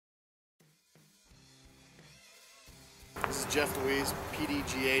is Jeff Luiz,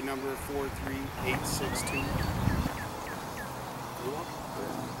 PDGA number 43862.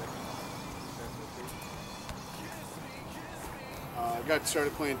 I got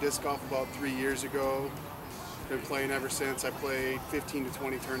started playing disc golf about 3 years ago. Been playing ever since. I play 15 to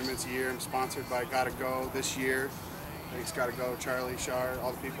 20 tournaments a year. I'm sponsored by Gotta Go this year. Thanks Gotta Go, Charlie, Shar,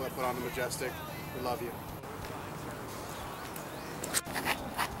 all the people that put on the Majestic. We love you.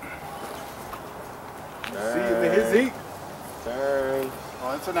 See the hizzy. Turn.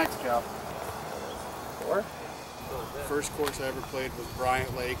 Well, that's the next job. 4. First course I ever played was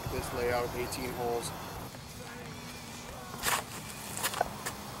Bryant Lake. This layout, 18 holes.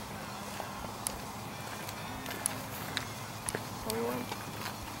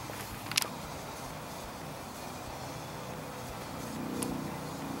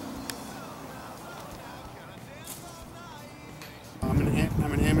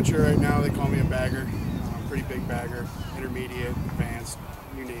 I'm an amateur right now. They call me a bagger. Pretty big bagger, intermediate, advanced,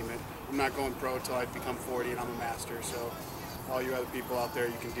 you name it. I'm not going pro until I become 40 and I'm a master, so all you other people out there,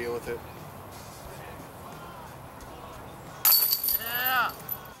 you can deal with it.